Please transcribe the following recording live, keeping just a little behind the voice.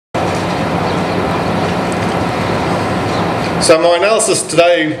So my analysis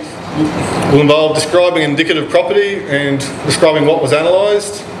today will involve describing indicative property and describing what was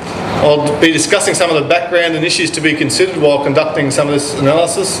analysed. I'll be discussing some of the background and issues to be considered while conducting some of this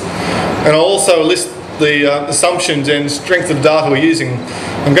analysis, and I'll also list the assumptions and strength of the data we're using.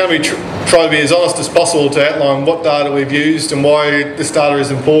 I'm going to be try to be as honest as possible to outline what data we've used and why this data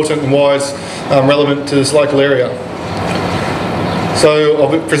is important and why it's relevant to this local area. So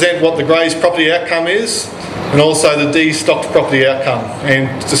I'll present what the Gray's property outcome is and also the de-stocked property outcome,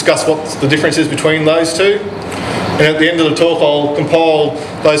 and discuss what the difference is between those two. And at the end of the talk I'll compile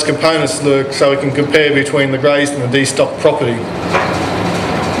those components so we can compare between the Gray's and the de-stocked property.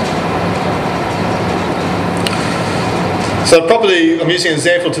 So the property I'm using as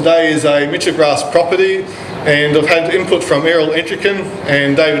an example today is a Mitchell grass property, and I've had input from Errol Entrican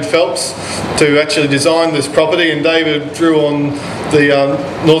and David Phelps to actually design this property, and David drew on the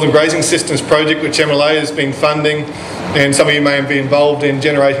Northern Grazing Systems project which MLA has been funding, and some of you may have been involved in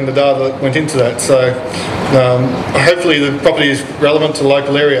generating the data that went into that. So hopefully the property is relevant to the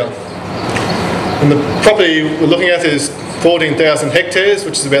local area. And the property we're looking at is 14,000 hectares,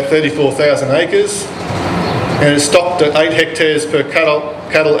 which is about 34,000 acres. And it's stocked at 8 hectares per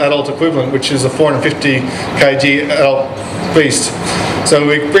cattle adult equivalent, which is a 450 kg adult beast. So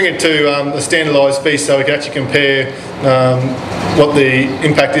we bring it to a standardised beast so we can actually compare what the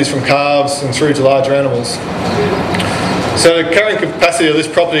impact is from calves and through to larger animals. So the carrying capacity of this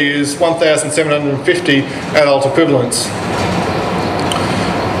property is 1,750 adult equivalents.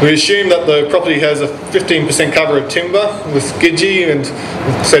 We assume that the property has a 15% cover of timber with Gidgee, and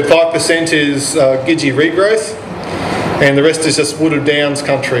so 5% is Gidgee regrowth, and the rest is just wooded downs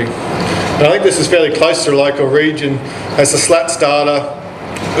country. And I think this is fairly close to the local region, as the slats data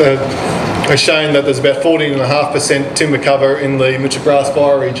has shown that there's about 14.5% timber cover in the Mitchell grass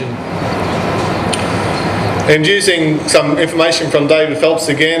bioregion. And using some information from David Phelps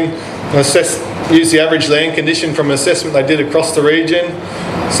again, use the average land condition from an assessment they did across the region.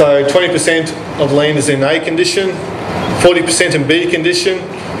 So 20% of land is in A condition, 40% in B condition,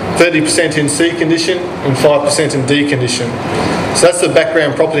 30% in C condition, and 5% in D condition. So that's the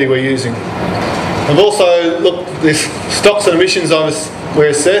background property we're using. I've also looked, the stocks and emissions we're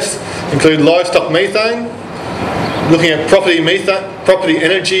assessed include livestock methane, looking at property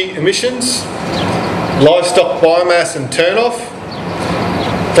energy emissions, livestock biomass and turnoff,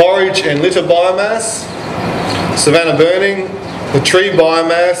 forage and litter biomass, savanna burning, the tree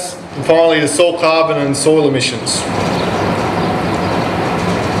biomass, and finally the soil carbon and soil emissions.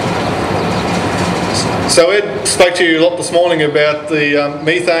 So Ed spoke to you a lot this morning about the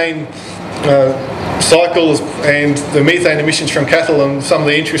methane cycles and the methane emissions from cattle and some of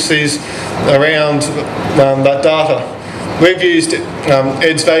the intricacies around that data. We've used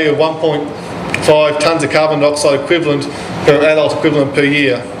Ed's value of 1.5 tonnes of carbon dioxide equivalent per adult equivalent per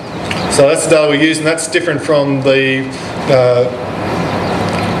year. So that's the data we use, and that's different from the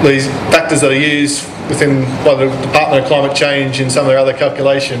these factors that are used by the Department of Climate Change in some of their other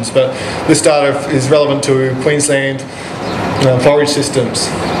calculations. But this data is relevant to Queensland forage systems.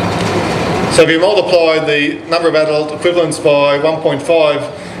 So if you multiply the number of adult equivalents by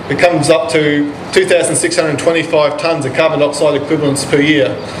 1.5, it comes up to 2,625 tonnes of carbon dioxide equivalents per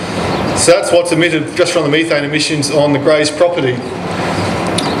year. So that's what's emitted just from the methane emissions on the Gray's property,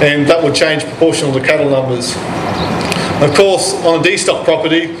 and that would change proportional to cattle numbers. Of course, on a de-stock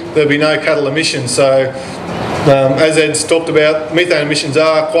property, there'll be no cattle emissions, so as Ed's talked about, methane emissions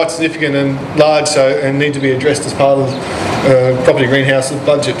are quite significant and large, and need to be addressed as part of property greenhouse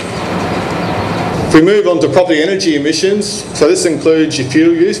budget. If we move on to property energy emissions, so this includes your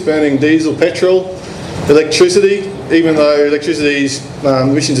fuel use, burning diesel, petrol, electricity. Even though electricity's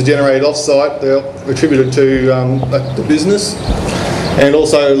emissions are generated off-site, they're attributed to the business. And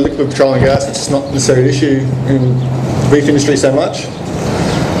also liquid petroleum gas, which is not necessarily an issue in the beef industry so much.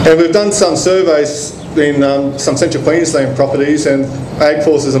 And we've done some surveys in some central Queensland properties, and Ag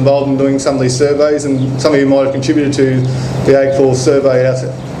Force is involved in doing some of these surveys, and some of you might have contributed to the Ag Force survey out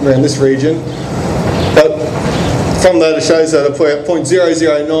around this region. But from that it shows that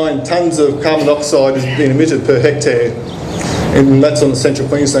 0.009 tonnes of carbon dioxide has been emitted per hectare, and that's on the central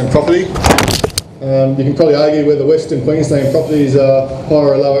Queensland property. You can probably argue whether Western Queensland properties are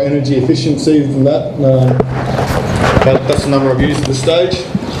higher or lower energy efficiency than that, but that's the number I've used at this stage.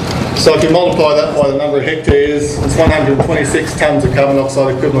 So if you multiply that by the number of hectares, it's 126 tonnes of carbon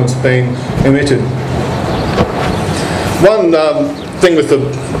dioxide equivalents being emitted. One thing with the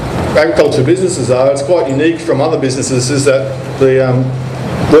agriculture businesses it's quite unique from other businesses, is that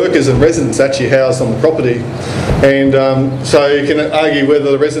the workers and residents actually housed on the property, and so you can argue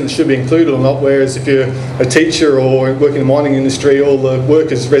whether the residents should be included or not, whereas if you're a teacher or working in the mining industry, all the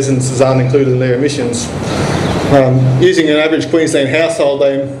workers' residences aren't included in their emissions. Using an average Queensland household,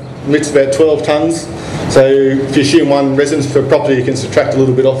 they emit about 12 tonnes, so if you assume one residence per property, you can subtract a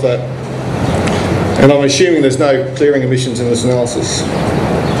little bit off that. And I'm assuming there's no clearing emissions in this analysis.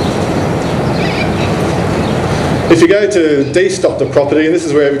 If you go to destock the property, and this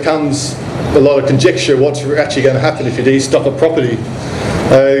is where it becomes a lot of conjecture what's actually going to happen if you destock a property.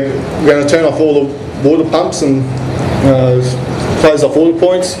 We're going to turn off all the water pumps and close off water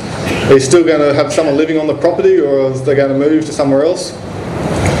points. Are you still going to have someone living on the property, or are they going to move to somewhere else?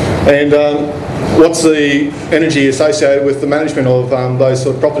 And what's the energy associated with the management of those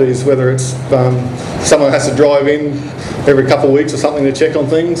sort of properties, whether it's someone has to drive in every couple of weeks or something to check on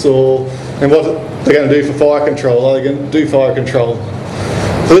things, and what they're going to do for fire control. Are they going to do fire control?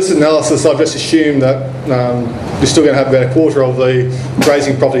 For this analysis, I've just assumed that you're still going to have about a quarter of the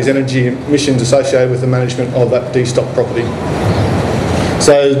grazing property's energy emissions associated with the management of that destocked property.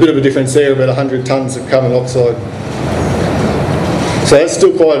 So there's a bit of a difference there, about 100 tonnes of carbon dioxide. So that's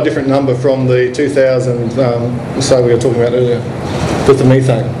still quite a different number from the 2,000 so we were talking about earlier with the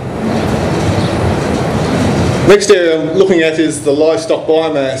methane. Next area I'm looking at is the livestock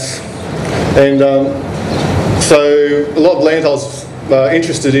biomass, and so a lot of landholders are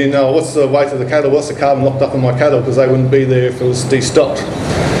interested in what's the weight of the cattle, what's the carbon locked up in my cattle, because they wouldn't be there if it was destocked.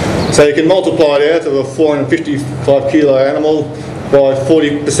 So you can multiply it out of a 455 kilo animal by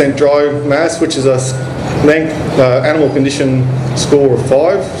 40% dry mass, which is a animal condition score of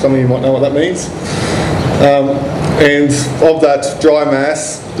 5. Some of you might know what that means. And of that dry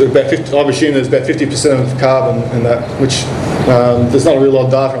mass, I've assumed there's about 50% of carbon in that, which there's not a real lot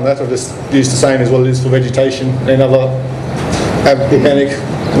of data on that. I've just used the same as what it is for vegetation and other organic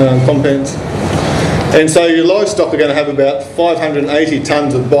compounds. And so your livestock are going to have about 580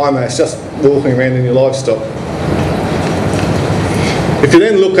 tonnes of biomass just walking around in your livestock. If you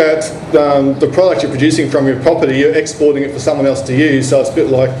then look at the product you're producing from your property, you're exporting it for someone else to use, so it's a bit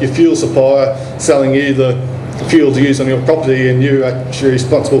like your fuel supplier selling you the fuel to use on your property, and you're actually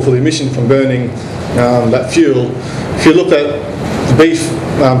responsible for the emission from burning that fuel. If you look at the beef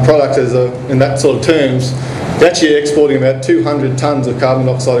product in that sort of terms, you're actually exporting about 200 tonnes of carbon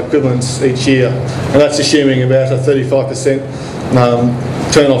dioxide equivalents each year, and that's assuming about a 35%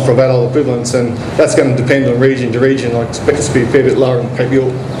 turn off for adult equivalents, and that's going to depend on region to region. I expect it to be a fair bit lower in Cape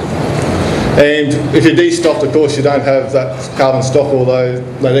York. And if you're destocked, of course, you don't have that carbon stock or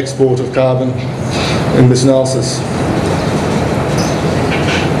that export of carbon in this analysis.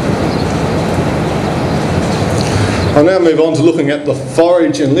 I'll now move on to looking at the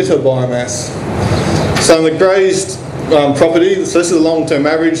forage and litter biomass. So in the grazed property, so this is a long-term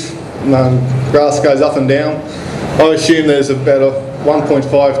average, grass goes up and down. I assume there's about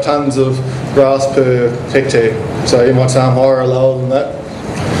 1.5 tonnes of grass per hectare, so you might say I'm higher or lower than that.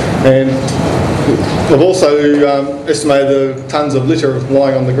 And I've also estimated the tonnes of litter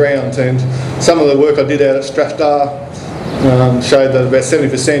lying on the ground, and some of the work I did out at Strathdar showed that about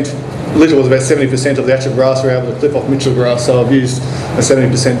 70%, litter was about 70% of the actual grass we were able to clip off Mitchell grass, so I've used a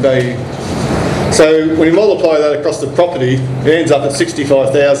 70% value. So when you multiply that across the property, it ends up at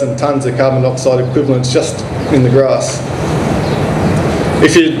 65,000 tonnes of carbon dioxide equivalents just in the grass.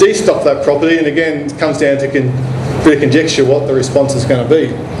 If you destock that property, and again it comes down to a bit of conjecture what the response is going to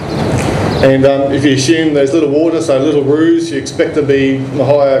be. And if you assume there's little water, so little roos, you expect to be a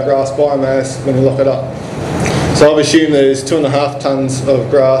higher grass biomass when you lock it up. So I've assumed there's 2.5 tonnes of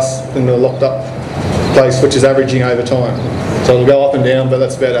grass in the locked up place, which is averaging over time. So it'll go up and down, but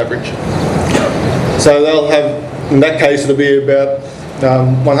that's about average. So they'll have, in that case, it'll be about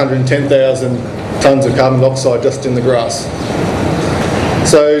 110,000 tonnes of carbon dioxide just in the grass.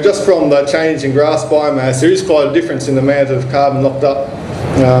 So just from the change in grass biomass, there is quite a difference in the amount of carbon locked up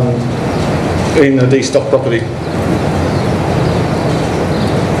in a destocked property.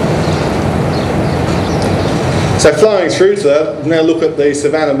 So flowing through to that, now look at the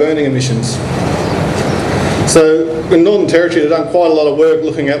savanna burning emissions. So in Northern Territory, they've done quite a lot of work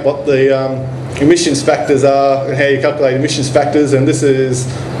looking at what the emissions factors are and how you calculate emissions factors, and this is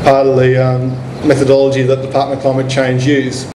part of the methodology that the Department of Climate Change use.